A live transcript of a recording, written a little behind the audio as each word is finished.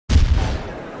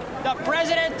the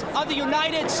President of the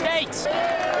United States.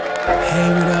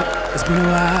 Hey, what up? It's been a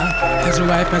while. As your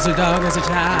wife, as your dog, as a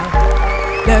child.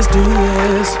 Let's do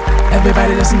this.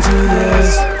 Everybody listen to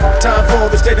this. Time for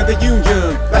the State of the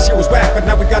Union. Last year was whack, but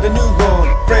now we got a new one.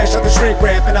 Fresh out the shrink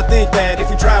wrap, and I think that if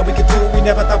we try, we could do what we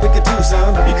never thought we could do,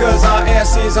 son. Because our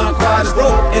asses aren't quite as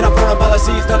broke, and our foreign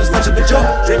policies not as much of a joke.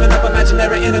 Dreaming up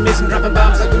imaginary enemies and dropping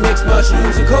bombs like we mix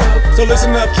mushrooms and coke. So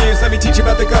listen up, kids, let me teach you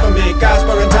about the government. Guys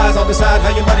wearing ties all decide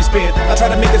how your money's spent. I try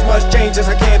to make as much change as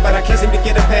I can, but I can't seem to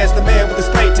get it past the man with the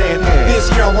spray tan. This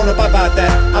year I wanna buy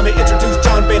that. I'ma introduce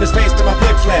John Boehner's face to my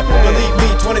pimp slap. Believe me,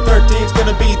 2013's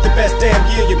gonna be the best damn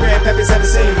year your grandpappy's ever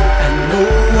seen. And no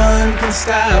one can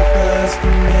stop us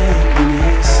from making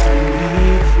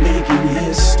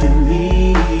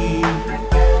history.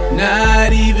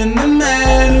 Not even the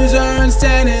man whose earned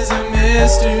stand is a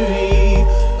mystery,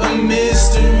 a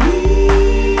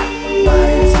mystery. Why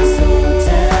is he so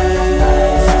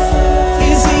tense?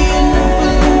 Is he an Oompa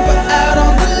Loompa out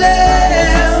on the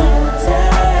lam?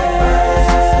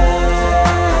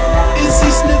 Is he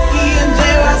Snooki and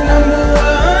J.Y.'s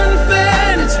 #1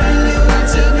 fan? It's really weird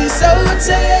to be so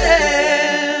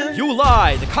tan. You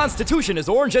lie! The Constitution is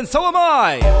orange and so am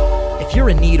I! If you're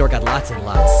in need or got lots and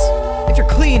lots, if you're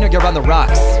clean or you're on the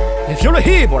rocks, if you're a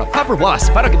heeb or a popper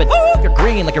wasp, I don't give a if you're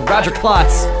green like you're Roger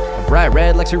Klotz, or bright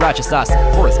red like sriracha sauce.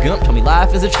 Forrest Gump told me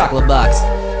life is a chocolate box.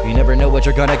 You never know what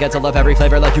you're gonna get to love every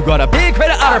flavor like you got a big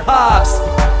crate of Otter Pops.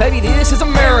 Baby, this is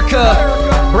America.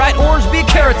 Bright orange, be a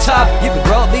carrot top. You could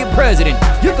grow up, be a president.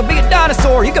 You could be a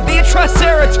dinosaur, you could be a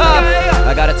triceratops.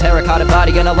 I got a terracotta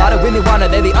body and a lot of women want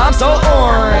it, baby, I'm so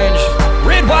orange.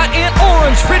 Red, white, and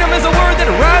orange. Freedom is a word that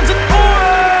rhymes with orange.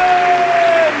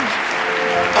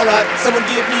 Alright, someone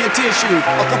give me a tissue.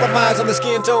 I'll compromise on the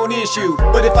skin tone issue.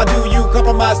 But if I do, you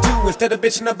compromise too. Instead of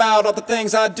bitching about all the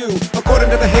things I do.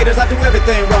 According to the haters, I do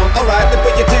everything wrong. Alright, then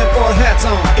put your tinfoil hats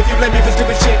on. If you blame me for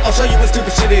stupid shit, I'll show you what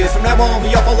stupid shit is. From now on,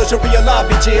 we all follow Sharia law,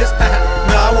 bitches.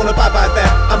 Nah, I wanna bye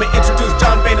that. I'ma introduce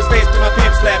John Boehner's face to my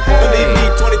pimp slap. Believe me,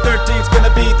 2013's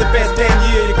gonna be the best damn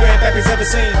year your grandpappy's ever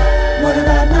seen. What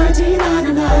about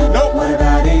 1999? Nope. What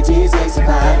about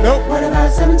 1865? Nope. What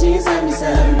about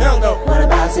 1777? Hell no. What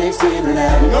about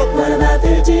 1611? Nope. What about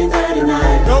 1539?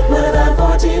 Nope. What about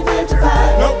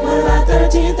 1455? Nope. What about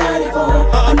 1334?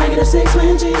 A -6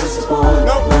 when Jesus was born.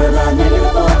 Nope. What about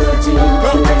 -413?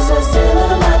 Nope. The race was still a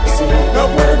democracy.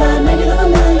 Nope. What about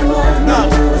 -1,000,000 more? No.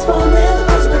 Who was born with a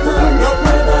physical thumb? Nope.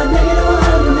 What about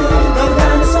 -100 million? Nope. The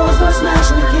dinosaurs were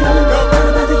smashing and killing. Nope. What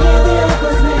about the year the earth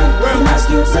was made? Well. The Ice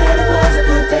Cube said it was a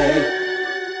good day.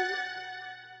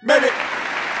 Maybe.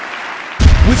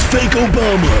 With fake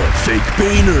Obama, fake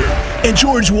Boehner, and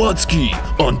George Watsky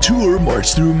on tour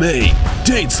March through May.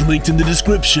 Dates linked in the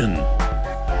description.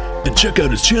 And check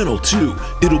out his channel too.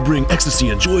 It'll bring ecstasy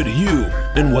and joy to you.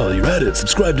 And while you're at it,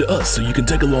 subscribe to us so you can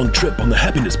take a long trip on the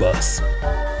happiness bus.